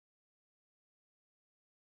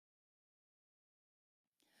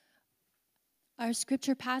Our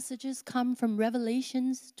scripture passages come from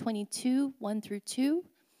Revelations 22, 1 through 2,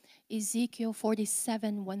 Ezekiel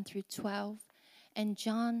 47, 1 through 12, and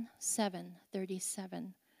John 7,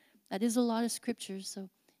 37. That is a lot of scriptures, so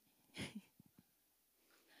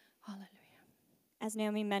hallelujah. As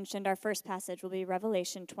Naomi mentioned, our first passage will be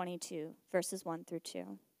Revelation 22, verses 1 through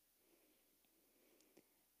 2.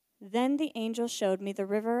 Then the angel showed me the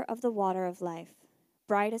river of the water of life,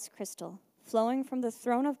 bright as crystal, flowing from the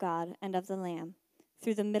throne of God and of the Lamb,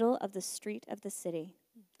 through the middle of the street of the city.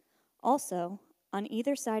 Also, on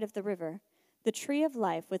either side of the river, the tree of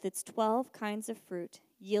life with its 12 kinds of fruit,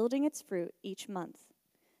 yielding its fruit each month.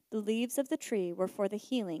 The leaves of the tree were for the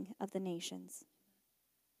healing of the nations.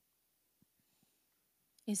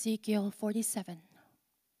 Ezekiel 47.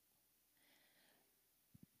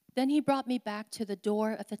 Then he brought me back to the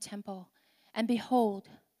door of the temple, and behold,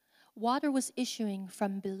 water was issuing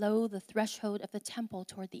from below the threshold of the temple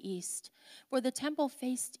toward the east, for the temple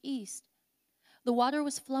faced east. The water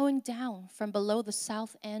was flowing down from below the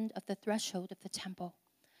south end of the threshold of the temple,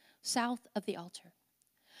 south of the altar.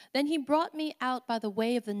 Then he brought me out by the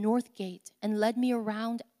way of the north gate and led me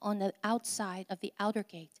around on the outside of the outer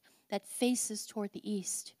gate that faces toward the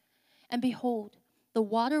east. And behold, the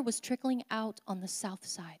water was trickling out on the south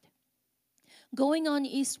side. Going on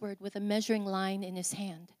eastward with a measuring line in his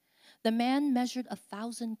hand, the man measured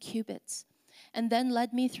 1,000 cubits, and then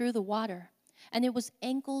led me through the water, and it was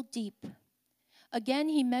ankle deep. Again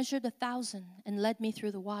he measured 1,000 and led me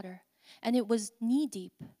through the water, and it was knee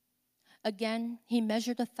deep. Again he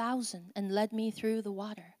measured 1,000 and led me through the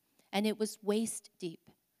water, and it was waist deep.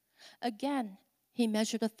 Again he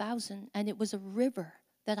measured 1,000, and it was a river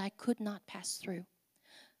that I could not pass through,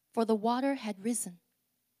 for the water had risen.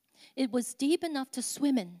 It was deep enough to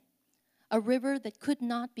swim in, a river that could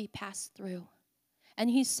not be passed through. And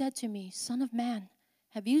he said to me, Son of man,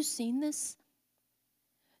 have you seen this?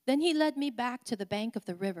 Then he led me back to the bank of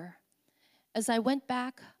the river. As I went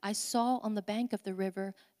back, I saw on the bank of the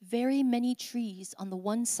river very many trees on the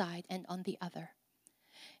one side and on the other.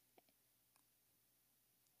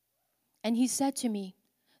 And he said to me,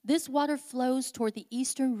 this water flows toward the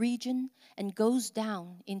eastern region and goes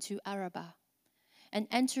down into Arabah and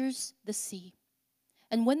enters the sea.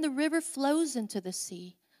 And when the river flows into the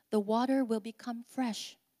sea, the water will become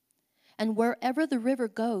fresh. And wherever the river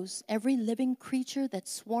goes, every living creature that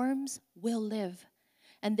swarms will live.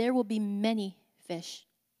 And there will be many fish,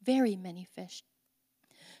 very many fish.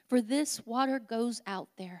 For this water goes out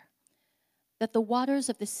there, that the waters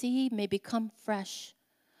of the sea may become fresh.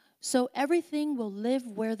 So everything will live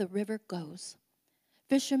where the river goes.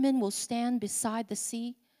 Fishermen will stand beside the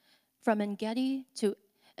sea from En-gedi to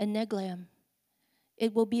Eneglaim.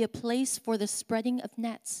 It will be a place for the spreading of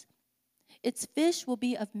nets. Its fish will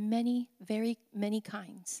be of many, very many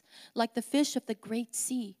kinds, like the fish of the great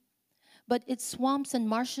sea. But its swamps and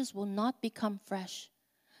marshes will not become fresh.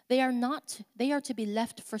 They are to be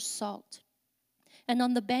left for salt. And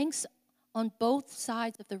on the banks on both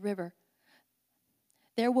sides of the river,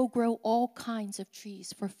 there will grow all kinds of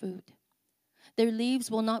trees for food. Their leaves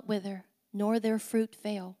will not wither, nor their fruit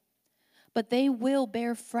fail. But they will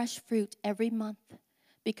bear fresh fruit every month,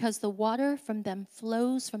 because the water from them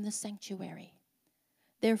flows from the sanctuary.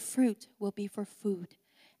 Their fruit will be for food,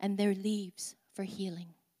 and their leaves for healing.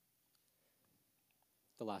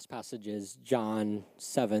 The last passage is John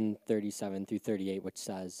 7:37 through 38, which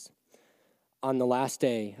says, On the last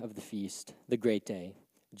day of the feast, the great day,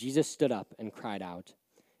 Jesus stood up and cried out,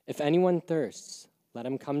 If anyone thirsts, let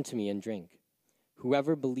him come to me and drink.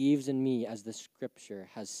 Whoever believes in me, as the scripture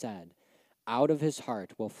has said, out of his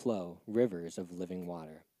heart will flow rivers of living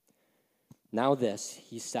water. Now this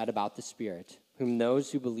he said about the Spirit, whom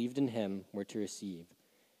those who believed in him were to receive.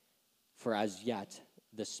 For as yet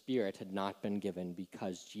the Spirit had not been given,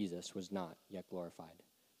 because Jesus was not yet glorified.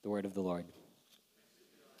 The word of the Lord.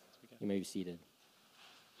 You may be seated.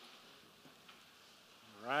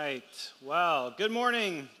 All right. Well, good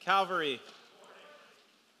morning, Calvary.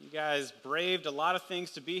 You guys braved a lot of things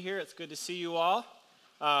to be here. It's good to see you all.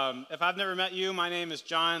 If I've never met you, my name is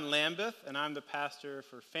John Lambeth, and I'm the pastor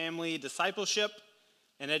for family discipleship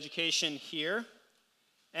and education here.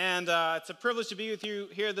 And it's a privilege to be with you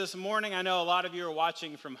here this morning. I know a lot of you are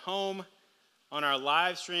watching from home on our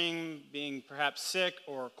live stream, being perhaps sick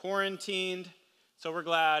or quarantined. So we're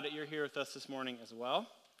glad you're here with us this morning as well.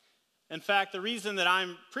 In fact, the reason that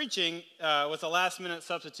I'm preaching was a last-minute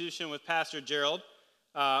substitution with Pastor Gerald,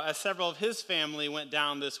 as several of his family went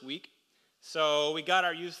down this week. So we got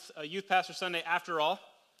our youth pastor Sunday after all.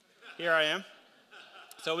 Here I am.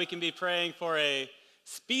 So we can be praying for a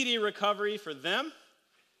speedy recovery for them,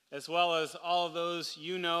 as well as all of those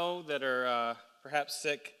you know that are perhaps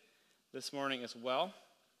sick this morning as well.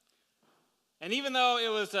 And even though it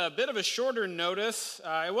was a bit of a shorter notice,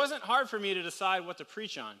 it wasn't hard for me to decide what to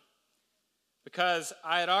preach on, because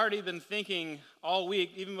I had already been thinking all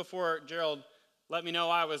week, even before Gerald let me know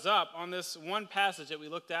I was up, on this one passage that we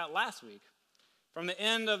looked at last week, from the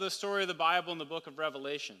end of the story of the Bible in the book of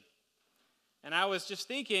Revelation. And I was just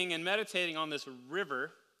thinking and meditating on this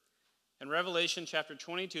river in Revelation chapter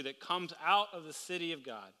 22 that comes out of the city of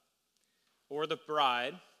God, or the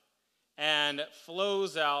bride, and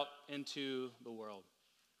flows out into the world.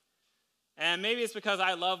 And maybe it's because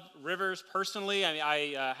I love rivers personally. I mean,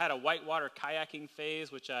 I had a whitewater kayaking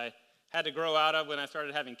phase, which I had to grow out of when I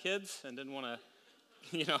started having kids and didn't want to,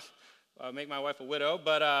 make my wife a widow.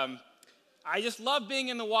 But I just love being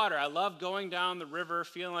in the water. I love going down the river,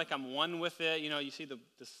 feeling like I'm one with it. You see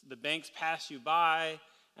the banks pass you by,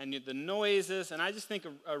 and the noises. And I just think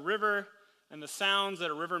a river and the sounds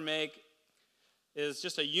that a river make is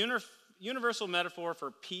just a universal metaphor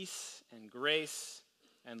for peace and grace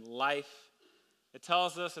and life. It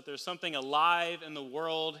tells us that there's something alive in the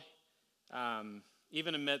world,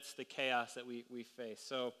 even amidst the chaos that we face.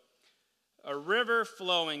 So a river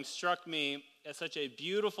flowing struck me as such a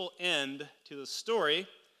beautiful end to the story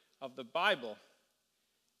of the Bible.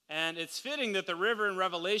 And it's fitting that the river in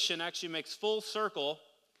Revelation actually makes full circle.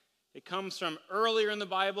 It comes from earlier in the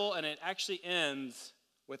Bible, and it actually ends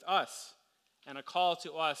with us and a call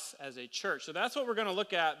to us as a church. So that's what we're going to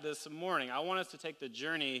look at this morning. I want us to take the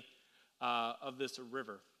journey of this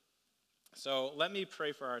river. So let me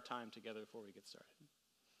pray for our time together before we get started.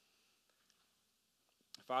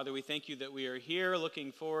 Father, we thank you that we are here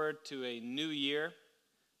looking forward to a new year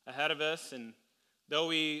ahead of us. And though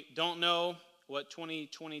we don't know what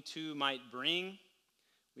 2022 might bring,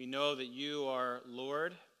 we know that you are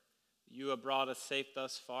Lord. You have brought us safe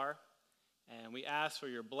thus far. And we ask for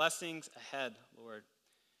your blessings ahead, Lord.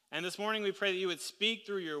 And this morning we pray that you would speak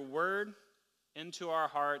through your word into our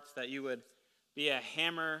hearts, that you would be a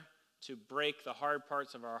hammer to break the hard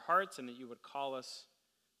parts of our hearts, and that you would call us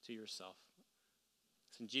to yourself.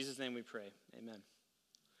 It's in Jesus' name we pray. Amen.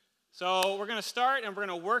 So we're going to start, and we're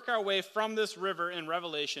going to work our way from this river in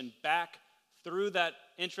Revelation back through that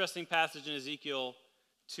interesting passage in Ezekiel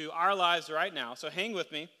to our lives right now. So hang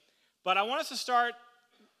with me. But I want us to start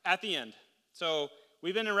at the end. So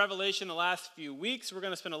we've been in Revelation the last few weeks. We're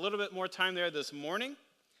going to spend a little bit more time there this morning.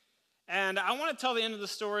 And I want to tell the end of the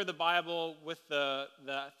story of the Bible with the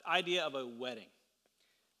idea of a wedding.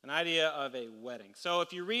 An idea of a wedding. So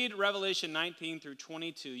if you read Revelation 19 through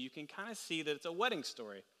 22, you can kind of see that it's a wedding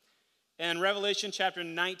story. In Revelation chapter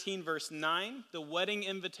 19, verse 9, the wedding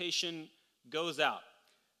invitation goes out.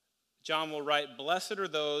 John will write, "Blessed are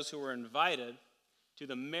those who are invited to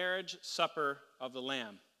the marriage supper of the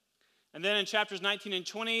Lamb." And then in chapters 19 and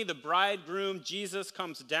 20, the bridegroom, Jesus,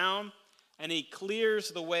 comes down and he clears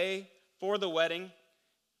the way for the wedding.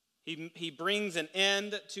 He brings an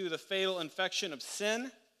end to the fatal infection of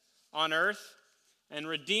sin on earth and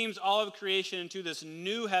redeems all of creation into this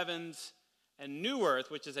new heavens and new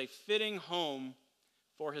earth, which is a fitting home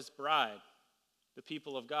for his bride, the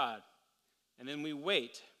people of God. And then we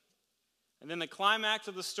wait. And then the climax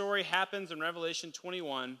of the story happens in Revelation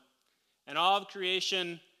 21, and all of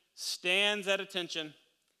creation stands at attention,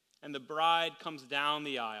 and the bride comes down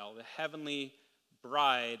the aisle, the heavenly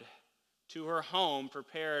bride, to her home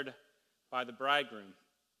prepared by the bridegroom.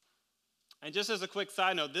 And just as a quick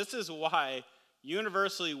side note, this is why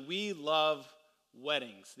universally we love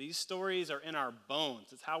weddings. These stories are in our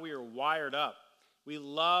bones. It's how we are wired up. We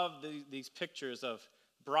love these pictures of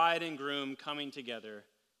bride and groom coming together,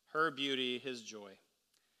 her beauty, his joy.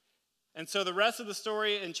 And so the rest of the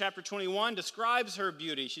story in chapter 21 describes her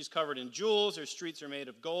beauty. She's covered in jewels. Her streets are made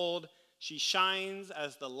of gold. She shines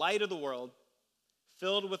as the light of the world,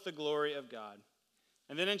 filled with the glory of God.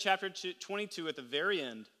 And then in chapter 22, at the very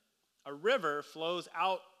end, a river flows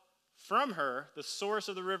out from her, the source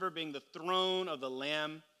of the river being the throne of the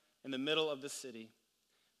Lamb in the middle of the city.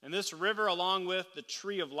 And this river, along with the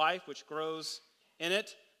tree of life, which grows in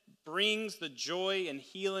it, brings the joy and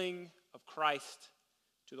healing of Christ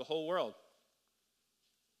to the whole world.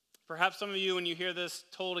 Perhaps some of you, when you hear this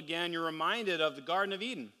told again, you're reminded of the Garden of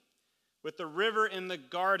Eden, with the river in the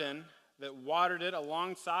garden that watered it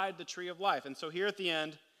alongside the tree of life. And so here at the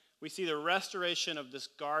end, we see the restoration of this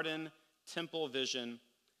garden temple vision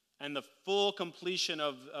and the full completion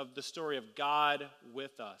of the story of God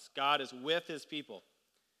with us. God is with his people.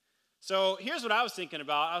 So here's what I was thinking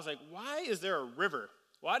about. I was like, why is there a river?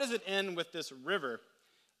 Why does it end with this river?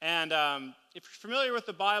 And if you're familiar with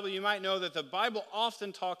the Bible, you might know that the Bible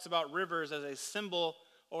often talks about rivers as a symbol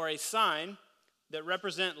or a sign that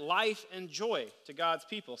represent life and joy to God's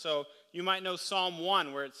people. So you might know Psalm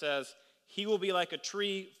 1 where it says, "He will be like a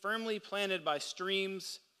tree firmly planted by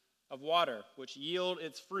streams of water, which yield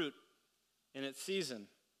its fruit in its season."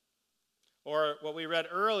 Or what we read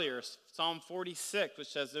earlier, Psalm 46, which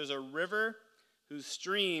says, "There's a river whose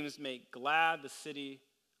streams make glad the city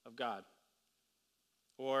of God."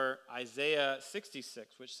 Or Isaiah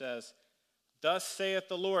 66, which says, "Thus saith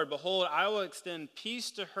the Lord, behold, I will extend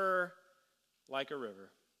peace to her like a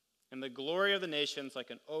river, and the glory of the nations like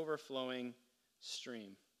an overflowing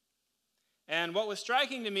stream." And what was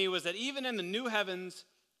striking to me was that even in the new heavens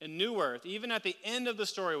and new earth, even at the end of the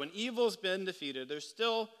story, when evil's been defeated, there's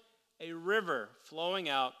still a river flowing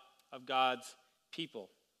out of God's people.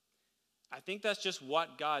 I think that's just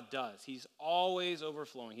what God does. He's always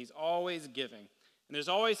overflowing. He's always giving. And there's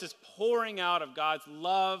always this pouring out of God's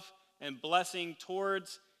love and blessing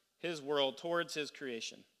towards his world, towards his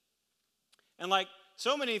creation. And like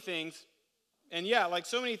so many things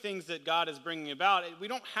that God is bringing about, we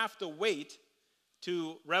don't have to wait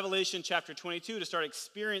to Revelation chapter 22 to start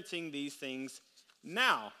experiencing these things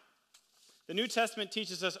now. The New Testament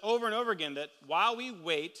teaches us over and over again that while we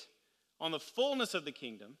wait on the fullness of the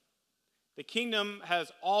kingdom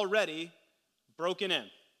has already broken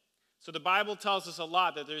in. So the Bible tells us a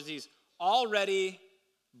lot that there's these already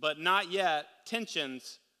but not yet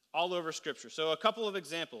tensions all over Scripture. So a couple of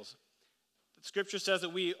examples. Scripture says that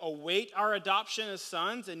we await our adoption as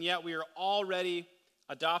sons, and yet we are already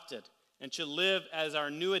adopted and should live as our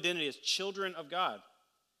new identity as children of God.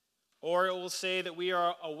 Or it will say that we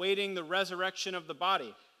are awaiting the resurrection of the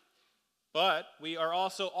body, but we are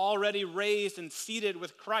also already raised and seated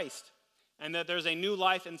with Christ, and that there's a new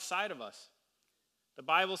life inside of us. The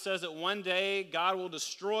Bible says that one day God will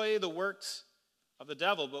destroy the works of the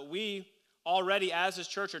devil, but we already as his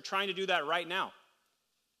church are trying to do that right now.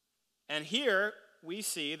 And here we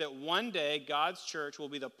see that one day God's church will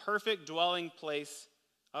be the perfect dwelling place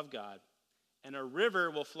of God, and a river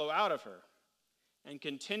will flow out of her and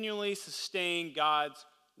continually sustain God's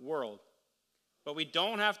world. But we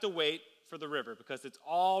don't have to wait for the river because it's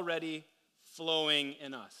already flowing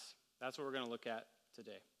in us. That's what we're going to look at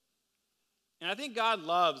today. And I think God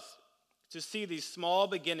loves to see these small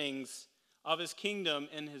beginnings of his kingdom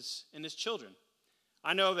in his children.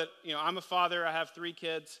 I know that, I'm a father, I have 3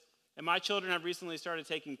 kids, and my children have recently started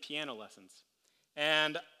taking piano lessons.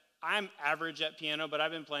 And I'm average at piano, but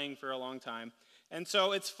I've been playing for a long time. And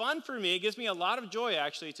so it's fun for me, it gives me a lot of joy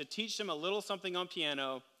actually to teach them a little something on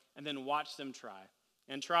piano and then watch them try,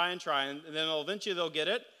 and then eventually they'll get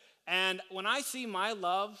it. And when I see my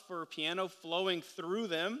love for piano flowing through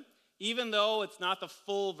them, even though it's not the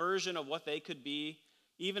full version of what they could be,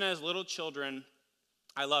 even as little children,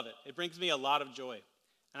 I love it. It brings me a lot of joy.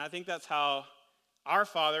 And I think that's how our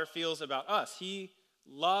Father feels about us. He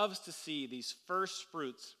loves to see these first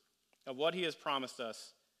fruits of what he has promised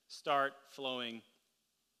us start flowing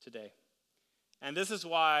today. And this is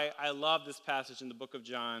why I love this passage in the book of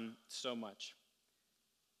John so much.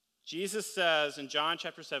 Jesus says in John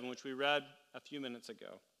chapter 7, which we read a few minutes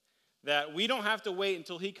ago, that we don't have to wait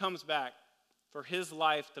until he comes back for his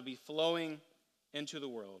life to be flowing into the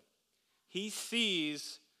world. He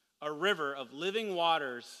sees a river of living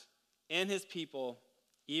waters in his people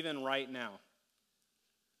even right now.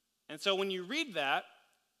 And so when you read that,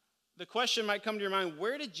 the question might come to your mind,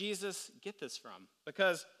 where did Jesus get this from?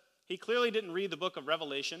 Because he clearly didn't read the book of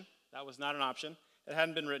Revelation. That was not an option. It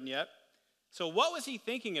hadn't been written yet. So what was he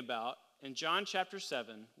thinking about in John chapter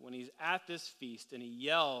 7 when he's at this feast and he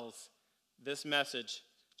yells this message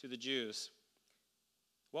to the Jews?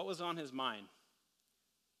 What was on his mind?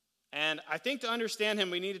 And I think to understand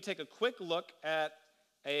him, we need to take a quick look at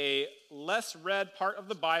a less read part of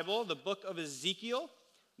the Bible, the book of Ezekiel,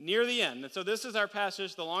 near the end. And so this is our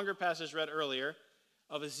passage, the longer passage read earlier,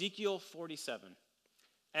 of Ezekiel 47.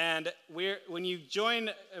 And when you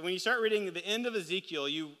start reading the end of Ezekiel,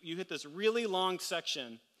 you hit this really long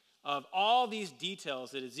section of all these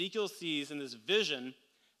details that Ezekiel sees in this vision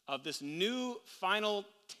of this new final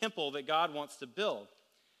temple that God wants to build.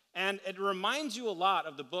 And it reminds you a lot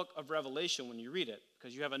of the book of Revelation when you read it,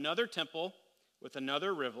 because you have another temple with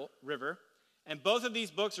another river, and both of these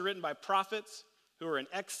books are written by prophets who were in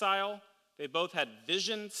exile. They both had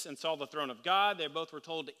visions and saw the throne of God. They both were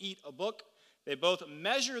told to eat a book. They both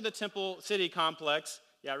measure the temple city complex.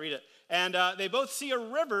 Yeah, read it. And they both see a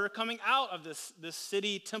river coming out of this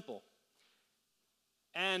city temple.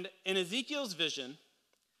 And in Ezekiel's vision,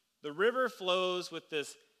 the river flows with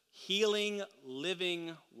this healing,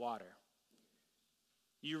 living water.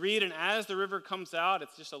 You read, and as the river comes out,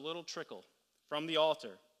 it's just a little trickle from the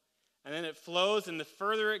altar. And then it flows, and the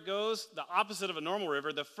further it goes, the opposite of a normal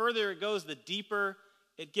river, the further it goes, the deeper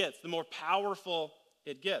it gets, the more powerful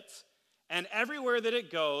it gets. And everywhere that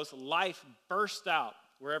it goes, life bursts out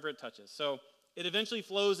wherever it touches. So it eventually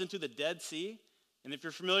flows into the Dead Sea. And if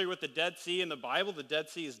you're familiar with the Dead Sea in the Bible, the Dead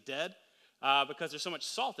Sea is dead because there's so much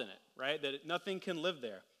salt in it, right, that nothing can live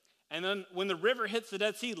there. And then when the river hits the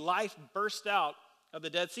Dead Sea, life bursts out of the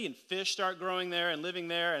Dead Sea, and fish start growing there and living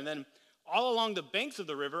there. And then all along the banks of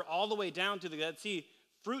the river, all the way down to the Dead Sea,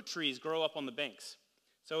 fruit trees grow up on the banks.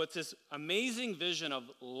 So it's this amazing vision of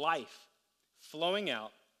life flowing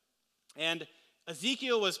out. And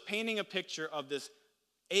Ezekiel was painting a picture of this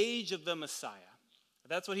age of the Messiah.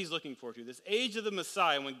 That's what he's looking forward to, this age of the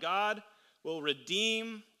Messiah, when God will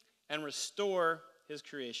redeem and restore his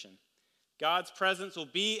creation. God's presence will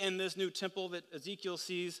be in this new temple that Ezekiel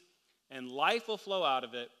sees, and life will flow out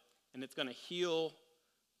of it, and it's going to heal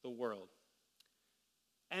the world.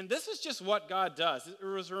 And this is just what God does. It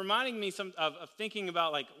was reminding me of thinking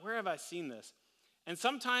about, like, where have I seen this? And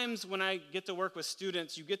sometimes when I get to work with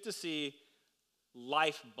students, you get to see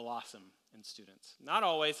life blossom in students. Not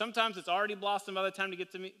always. Sometimes it's already blossomed by the time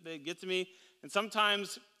they get to me, and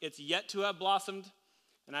sometimes it's yet to have blossomed,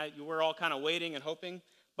 and we're all kind of waiting and hoping.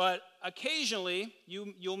 But occasionally,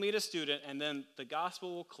 you'll meet a student, and then the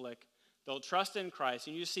gospel will click. They'll trust in Christ,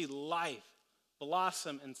 and you see life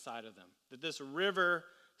blossom inside of them, that this river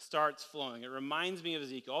starts flowing. It reminds me of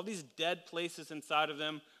Ezekiel, all these dead places inside of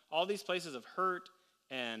them, all these places of hurt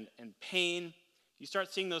and pain. You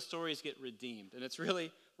start seeing those stories get redeemed, and it's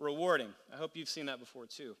really rewarding. I hope you've seen that before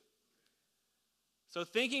too. So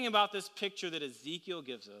thinking about this picture that Ezekiel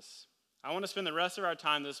gives us, I want to spend the rest of our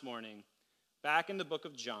time this morning back in the book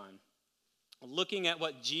of John, looking at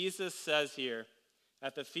what Jesus says here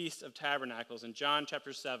at the Feast of Tabernacles in John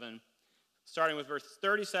chapter 7, starting with verse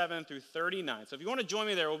 37 through 39. So if you want to join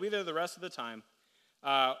me there, we'll be there the rest of the time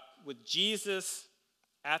with Jesus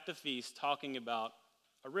at the feast talking about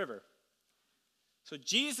a river. So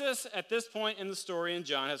Jesus, at this point in the story in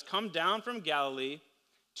John, has come down from Galilee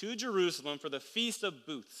to Jerusalem for the Feast of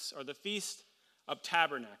Booths, or the Feast of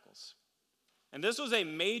Tabernacles. And this was a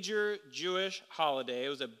major Jewish holiday. It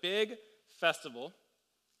was a big festival.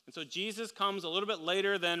 And so Jesus comes a little bit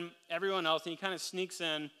later than everyone else, and he kind of sneaks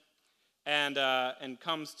in and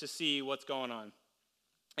comes to see what's going on.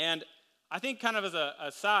 And I think, kind of as an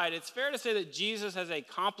aside, it's fair to say that Jesus has a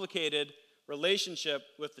complicated relationship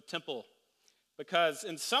with the temple, because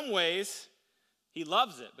in some ways, he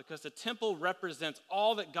loves it, because the temple represents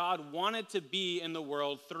all that God wanted to be in the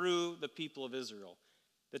world through the people of Israel.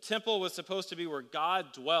 The temple was supposed to be where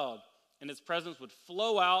God dwelled, and his presence would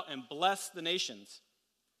flow out and bless the nations.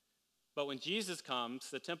 But when Jesus comes,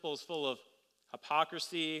 the temple is full of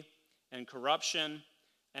hypocrisy and corruption,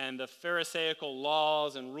 and the Pharisaical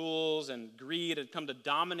laws and rules and greed had come to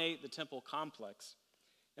dominate the temple complex.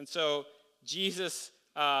 And so Jesus,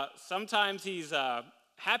 sometimes he's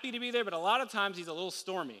happy to be there, but a lot of times he's a little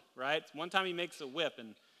stormy, right? One time he makes a whip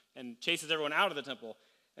and chases everyone out of the temple.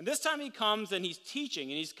 And this time he comes and he's teaching,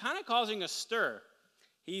 and he's kind of causing a stir.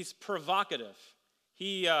 He's provocative.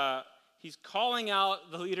 He's calling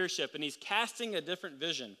out the leadership, and he's casting a different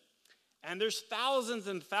vision. And there's thousands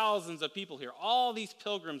and thousands of people here. All these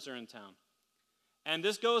pilgrims are in town. And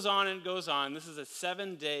this goes on and goes on. This is a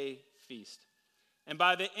 7-day feast. And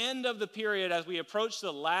by the end of the period, as we approach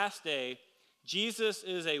the last day, Jesus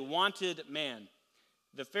is a wanted man.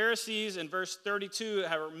 The Pharisees in verse 32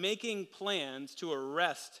 are making plans to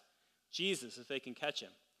arrest Jesus if they can catch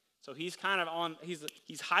him. So he's kind of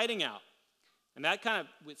he's hiding out. And that kind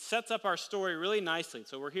of sets up our story really nicely.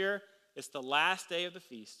 So we're here. It's the last day of the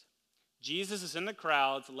feast. Jesus is in the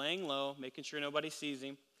crowds, laying low, making sure nobody sees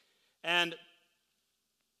him. And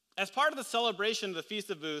as part of the celebration of the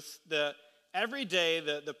Feast of Booths, every day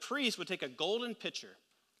the priest would take a golden pitcher,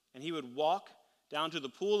 and he would walk down to the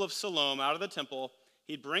pool of Siloam out of the temple.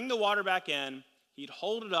 He'd bring the water back in. He'd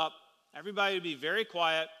hold it up. Everybody would be very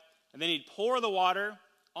quiet. And then he'd pour the water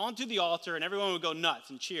onto the altar, and everyone would go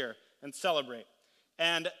nuts and cheer and celebrate.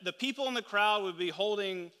 And the people in the crowd would be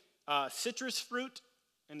holding citrus fruit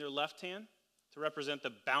in their left hand to represent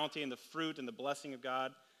the bounty and the fruit and the blessing of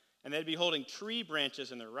God. And they'd be holding tree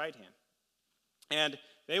branches in their right hand. And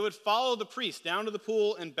they would follow the priest down to the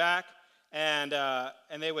pool and back, and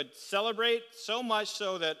they would celebrate so much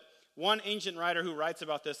so that one ancient writer who writes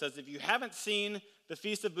about this says, if you haven't seen the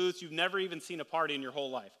Feast of Booths, you've never even seen a party in your whole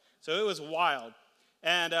life. So it was wild.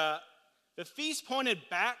 And the feast pointed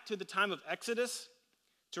back to the time of Exodus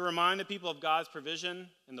to remind the people of God's provision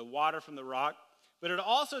and the water from the rock. But it had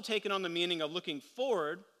also taken on the meaning of looking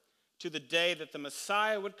forward to the day that the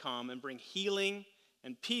Messiah would come and bring healing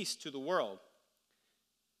and peace to the world.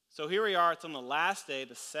 So here we are. It's on the last day,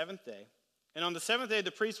 the seventh day. And on the seventh day,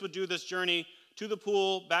 the priest would do this journey to the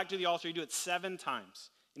pool, back to the altar. He'd do it 7 times.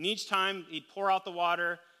 And each time, he'd pour out the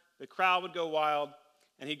water. The crowd would go wild,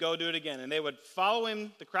 and he'd go do it again. And they would follow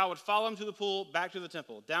him. The crowd would follow him to the pool, back to the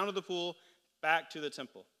temple, down to the pool, back to the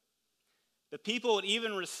temple. The people would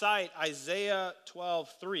even recite Isaiah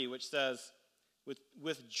 12:3, which says,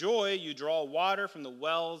 with joy you draw water from the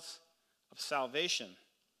wells of salvation.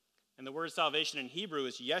 And the word salvation in Hebrew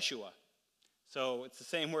is Yeshua. So it's the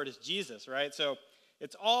same word as Jesus, right? So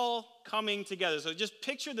it's all coming together. So just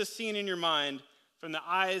picture the scene in your mind from the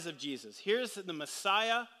eyes of Jesus. Here's the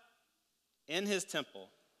Messiah in his temple.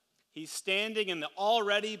 He's standing in the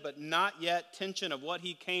already but not yet tension of what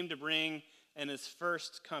he came to bring in his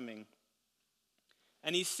first coming.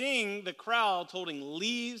 And he's seeing the crowd holding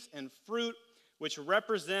leaves and fruit, which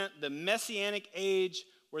represent the messianic age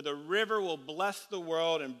where the river will bless the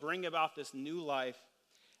world and bring about this new life.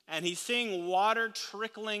 And he's seeing water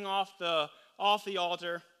trickling off the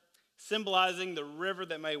altar, symbolizing the river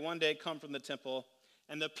that may one day come from the temple.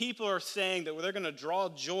 And the people are saying that they're going to draw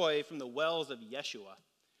joy from the wells of Yeshua.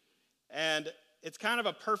 And it's kind of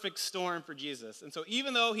a perfect storm for Jesus. And so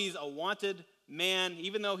even though he's a wanted man,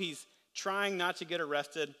 even though he's trying not to get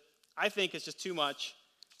arrested, I think it's just too much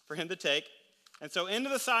for him to take. And so into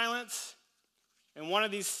the silence, in one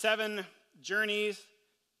of these 7 journeys,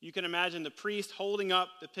 you can imagine the priest holding up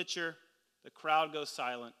the pitcher, the crowd goes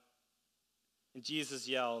silent, and Jesus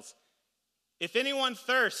yells, "If anyone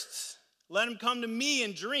thirsts, let him come to me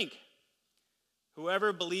and drink.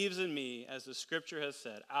 Whoever believes in me, as the scripture has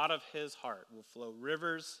said, out of his heart will flow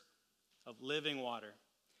rivers of living water."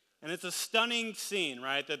 And it's a stunning scene,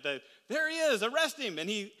 right? There he is, arrest him. And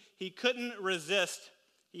he couldn't resist.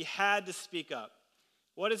 He had to speak up.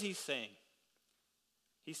 What is he saying?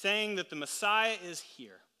 He's saying that the Messiah is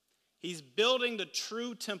here. He's building the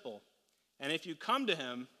true temple. And if you come to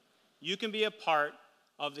him, you can be a part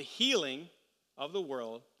of the healing of the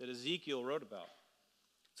world that Ezekiel wrote about.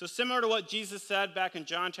 So similar to what Jesus said back in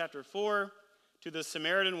John chapter 4 to the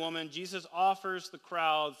Samaritan woman, Jesus offers the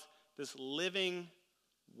crowds this living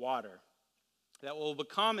water that will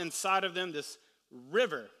become inside of them this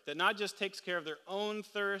river that not just takes care of their own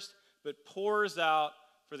thirst, but pours out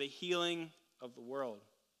for the healing of the world.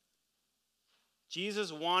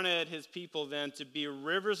 Jesus wanted his people then to be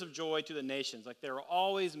rivers of joy to the nations, like they were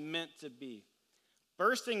always meant to be,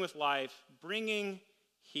 bursting with life, bringing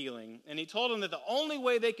healing. And he told them that the only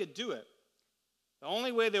way they could do it, the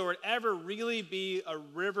only way there would ever really be a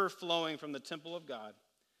river flowing from the temple of God,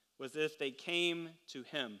 was if they came to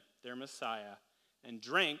him, their Messiah, and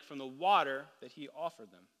drank from the water that he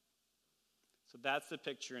offered them. So that's the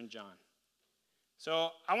picture in John.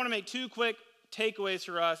 So I want to make 2 quick takeaways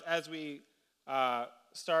for us as we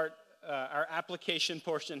start our application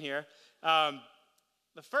portion here.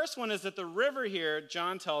 The first one is that the river here,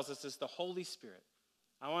 John tells us, is the Holy Spirit.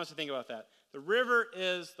 I want us to think about that. The river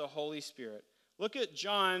is the Holy Spirit. Look at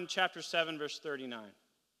John chapter 7, verse 39.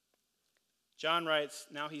 John writes,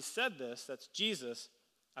 "Now he said this," that's Jesus,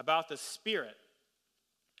 "about the Spirit,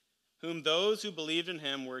 whom those who believed in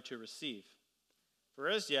him were to receive. For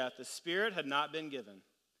as yet the Spirit had not been given,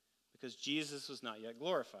 because Jesus was not yet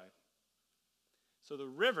glorified." So the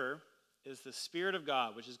river is the Spirit of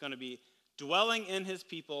God, which is going to be dwelling in his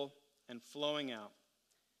people and flowing out.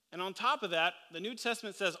 And on top of that, the New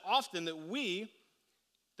Testament says often that we,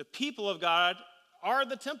 the people of God, are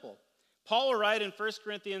the temple. Paul will write in 1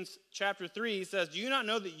 Corinthians chapter 3, he says, "Do you not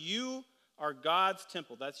know that you are God's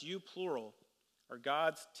temple?" That's you, plural, are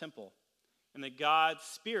God's temple. And that God's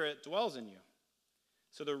Spirit dwells in you.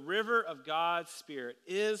 So the river of God's Spirit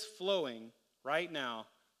is flowing right now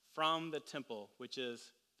from the temple, which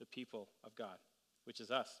is the people of God, which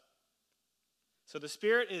is us. So the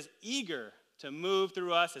Spirit is eager to move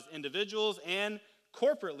through us as individuals and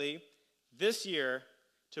corporately this year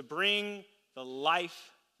to bring the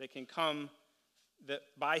life that can come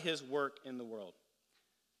by his work in the world.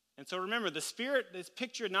 And so remember, the Spirit is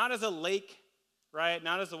pictured not as a lake, right?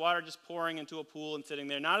 Not as the water just pouring into a pool and sitting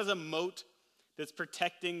there. Not as a moat that's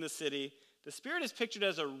protecting the city. The Spirit is pictured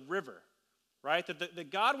as a river, right? That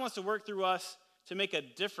God wants to work through us to make a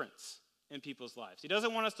difference in people's lives. He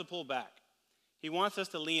doesn't want us to pull back. He wants us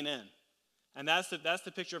to lean in. And that's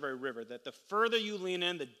the picture of a river, that the further you lean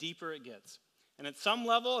in, the deeper it gets. And at some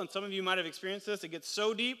level, and some of you might have experienced this, it gets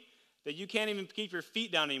so deep that you can't even keep your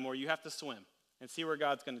feet down anymore. You have to swim and see where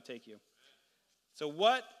God's going to take you. So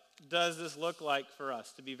what does this look like for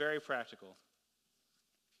us, to be very practical?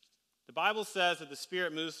 The Bible says that the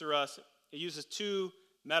Spirit moves through us. It uses 2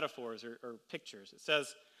 metaphors or pictures. It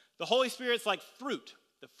says The Holy Spirit's like fruit,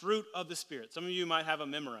 the fruit of the Spirit. Some of you might have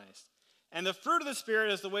them memorized. And the fruit of the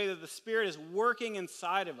Spirit is the way that the Spirit is working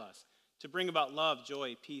inside of us to bring about love,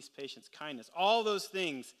 joy, peace, patience, kindness, all those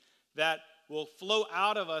things that will flow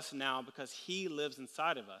out of us now because he lives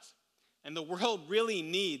inside of us. And the world really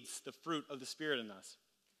needs the fruit of the Spirit in us.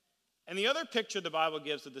 And the other picture the Bible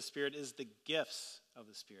gives of the Spirit is the gifts of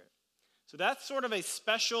the Spirit. So that's sort of a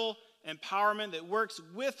special empowerment that works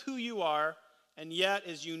with who you are and yet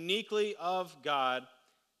is uniquely of God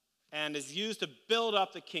and is used to build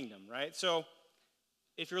up the kingdom, right? So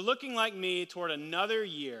if you're looking like me toward another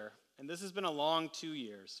year, and this has been a long 2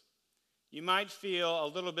 years, you might feel a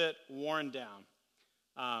little bit worn down.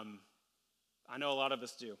 I know a lot of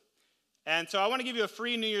us do. And so I want to give you a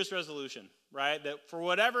free New Year's resolution, right? That for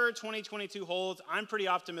whatever 2022 holds, I'm pretty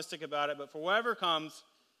optimistic about it, but for whatever comes,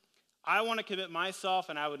 I want to commit myself,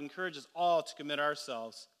 and I would encourage us all to commit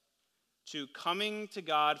ourselves to coming to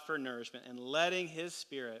God for nourishment and letting his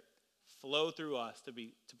Spirit flow through us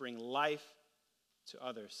to bring life to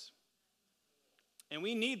others. And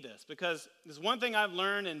we need this because there's one thing I've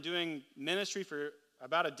learned in doing ministry for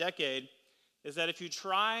about a decade is that if you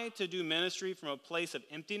try to do ministry from a place of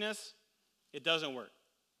emptiness, it doesn't work.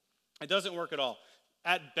 It doesn't work at all.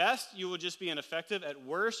 At best, you will just be ineffective. At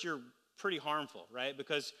worst, you're pretty harmful, right?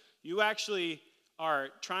 Because you actually are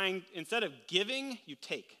trying, instead of giving, you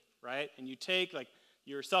take, right? And you take, like,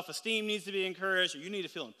 your self-esteem needs to be encouraged, or you need to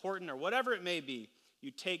feel important, or whatever it may be.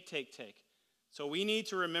 You take. So we need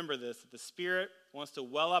to remember this, that the Spirit wants to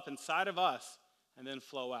well up inside of us and then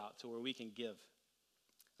flow out to where we can give.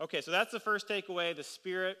 Okay, so that's the first takeaway. The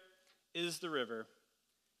Spirit is the river.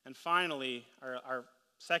 And finally, our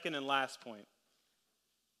second and last point.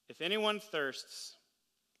 If anyone thirsts,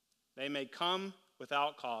 they may come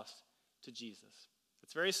without cost to Jesus.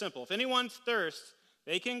 It's very simple. If anyone thirsts,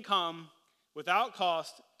 they can come without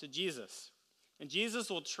cost to Jesus. And Jesus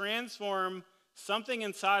will transform something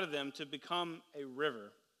inside of them to become a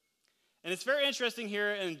river. And it's very interesting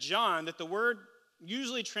here in John that the word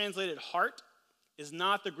usually translated heart is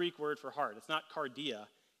not the Greek word for heart. It's not cardia.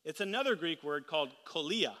 It's another Greek word called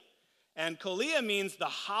kolia. And kolia means the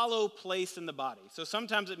hollow place in the body. So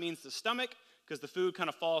sometimes it means the stomach because the food kind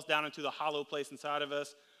of falls down into the hollow place inside of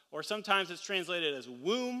us. Or sometimes it's translated as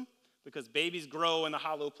womb because babies grow in the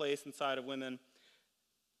hollow place inside of women.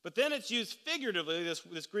 But then it's used figuratively,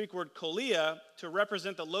 this Greek word kolia, to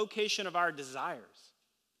represent the location of our desires.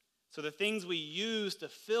 So the things we use to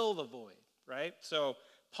fill the void, right? So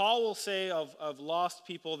Paul will say of lost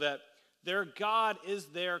people that their God is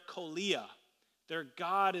their kolia. Their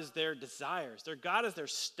God is their desires. Their God is their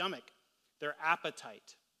stomach, their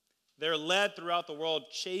appetite. They're led throughout the world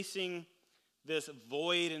chasing this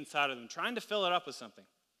void inside of them, trying to fill it up with something.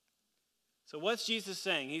 So what's Jesus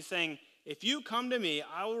saying? He's saying, if you come to me,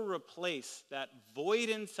 I will replace that void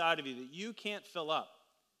inside of you that you can't fill up.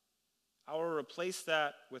 I will replace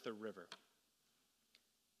that with a river.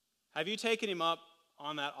 Have you taken him up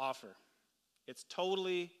on that offer? It's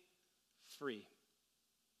totally free.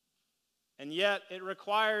 And yet it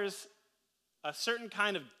requires a certain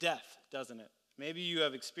kind of death, doesn't it? Maybe you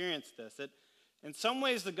have experienced this. That in some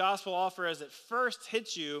ways the gospel offer, as it first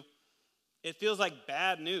hits you, it feels like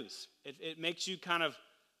bad news. It makes you kind of,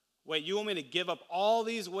 wait, you want me to give up all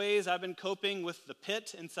these ways I've been coping with the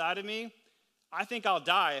pit inside of me? I think I'll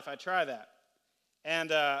die if I try that. And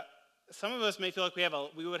some of us may feel like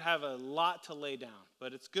we would have a lot to lay down.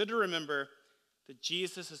 But it's good to remember that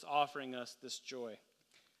Jesus is offering us this joy.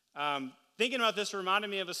 Thinking about this reminded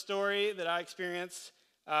me of a story that I experienced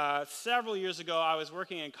several years ago. I was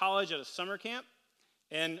working in college at a summer camp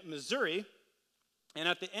in Missouri. And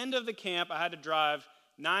at the end of the camp, I had to drive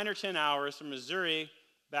 9 or 10 hours from Missouri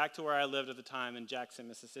back to where I lived at the time in Jackson,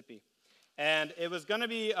 Mississippi. And it was going to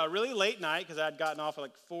be a really late night because I had gotten off at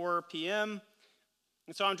like 4 p.m.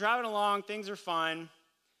 And so I'm driving along. Things are fine.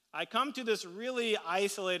 I come to this really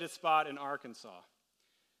isolated spot in Arkansas.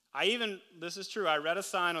 This is true, I read a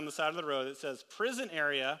sign on the side of the road that says, prison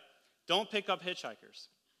area, don't pick up hitchhikers.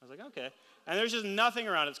 I was like, okay. And there's just nothing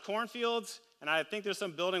around. It's cornfields, and I think there's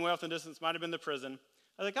some building way off in the distance, might have been the prison.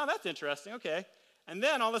 I was like, oh, that's interesting, okay. And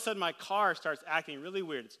then all of a sudden my car starts acting really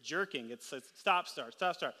weird. It's jerking, it's stop, start.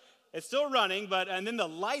 It's still running, and then the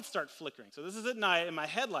lights start flickering. So this is at night, and my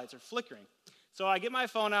headlights are flickering. So I get my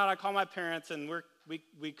phone out, I call my parents, and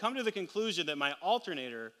we come to the conclusion that my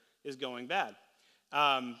alternator is going bad.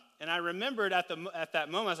 And I remembered at that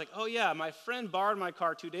moment, I was like, oh yeah, my friend borrowed my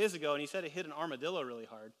car 2 days ago, and he said it hit an armadillo really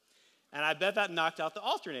hard. And I bet that knocked out the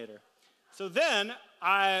alternator. So then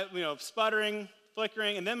sputtering,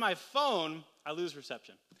 flickering, and then my phone, I lose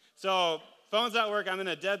reception. So phone's at work, I'm in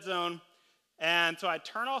a dead zone, And so I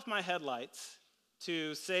turn off my headlights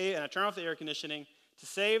and I turn off the air conditioning to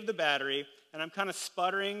save the battery, and I'm kind of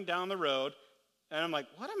sputtering down the road, and I'm like,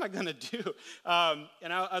 what am I going to do?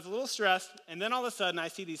 And I was a little stressed, and then all of a sudden I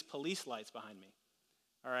see these police lights behind me.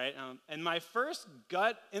 All right, and my first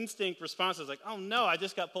gut instinct response was like, oh no, I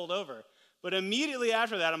just got pulled over. But immediately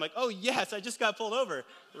after that, I'm like, oh yes, I just got pulled over,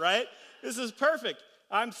 right? This is perfect.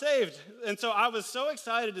 I'm saved. And so I was so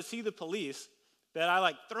excited to see the police that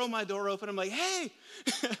I throw my door open. I'm like, hey.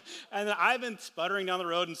 And I've been sputtering down the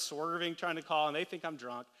road and swerving, trying to call, and they think I'm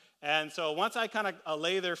drunk. And so once I kind of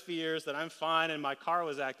allay their fears that I'm fine and my car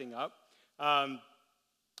was acting up,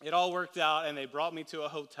 it all worked out, and they brought me to a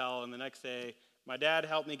hotel. And the next day, my dad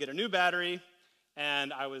helped me get a new battery,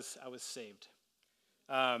 and I was saved.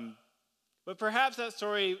 But perhaps that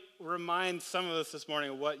story reminds some of us this morning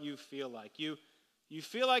of what you feel like. You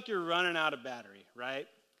feel like you're running out of battery, right?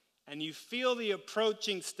 And you feel the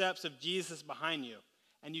approaching steps of Jesus behind you,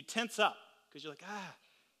 and you tense up because you're like,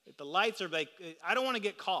 the lights are I don't want to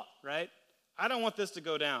get caught, right? I don't want this to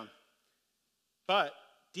go down. But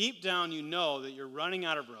deep down, you know that you're running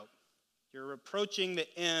out of rope. You're approaching the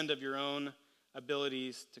end of your own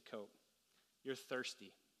abilities to cope. You're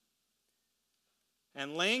thirsty.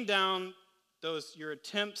 And laying down your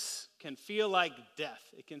attempts can feel like death.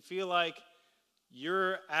 It can feel like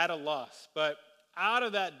you're at a loss. But out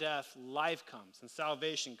of that death, life comes and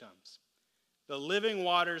salvation comes. The living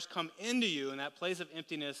waters come into you, and that place of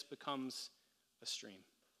emptiness becomes a stream.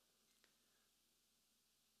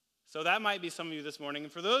 So that might be some of you this morning.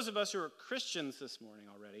 And for those of us who are Christians this morning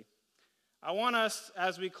already, I want us,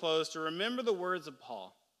 as we close, to remember the words of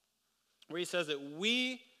Paul, where he says that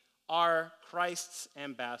we are Christ's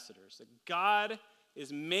ambassadors, that God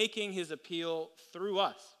is making his appeal through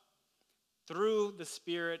us, through the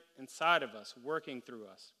Spirit inside of us, working through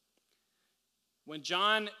us. When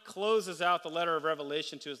John closes out the letter of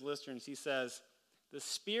Revelation to his listeners, he says, the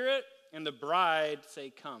Spirit and the bride say,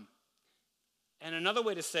 come. And another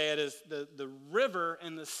way to say it is the river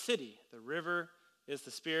and the city. The river is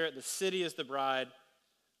the Spirit, the city is the bride.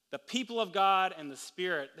 The people of God and the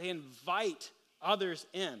Spirit, they invite others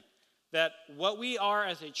in. That what we are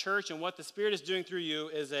as a church and what the Spirit is doing through you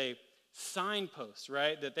is a signpost,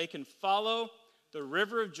 right? That they can follow the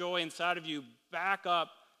river of joy inside of you back up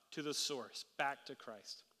to the source, back to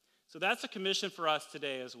Christ. So that's a commission for us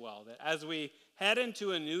today as well, that as we head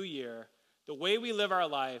into a new year, the way we live our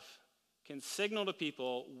life can signal to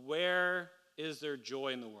people, where is there joy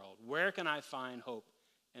in the world? Where can I find hope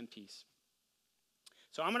and peace?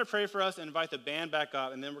 So I'm going to pray for us and invite the band back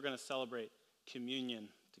up, and then we're going to celebrate communion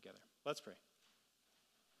together. Let's pray.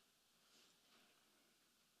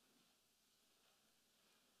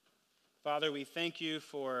 Father, we thank you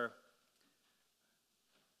for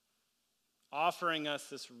offering us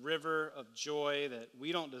this river of joy that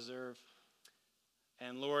we don't deserve.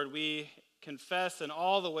 And Lord, we confess in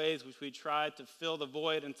all the ways which we tried to fill the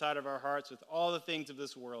void inside of our hearts with all the things of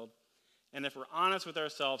this world. And if we're honest with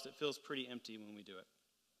ourselves, it feels pretty empty when we do it.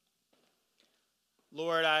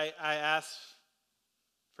 Lord, I ask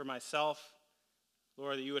for myself,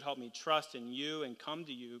 Lord, that you would help me trust in you and come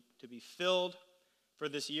to you to be filled for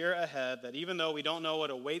this year ahead, that even though we don't know what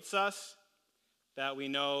awaits us, that we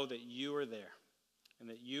know that you are there and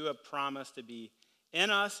that you have promised to be in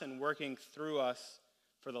us and working through us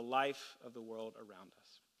for the life of the world around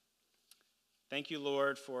us. Thank you,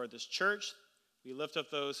 Lord, for this church. We lift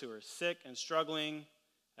up those who are sick and struggling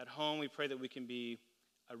at home. We pray that we can be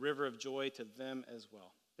a river of joy to them as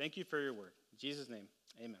well. Thank you for your word. In Jesus' name,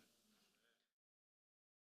 amen.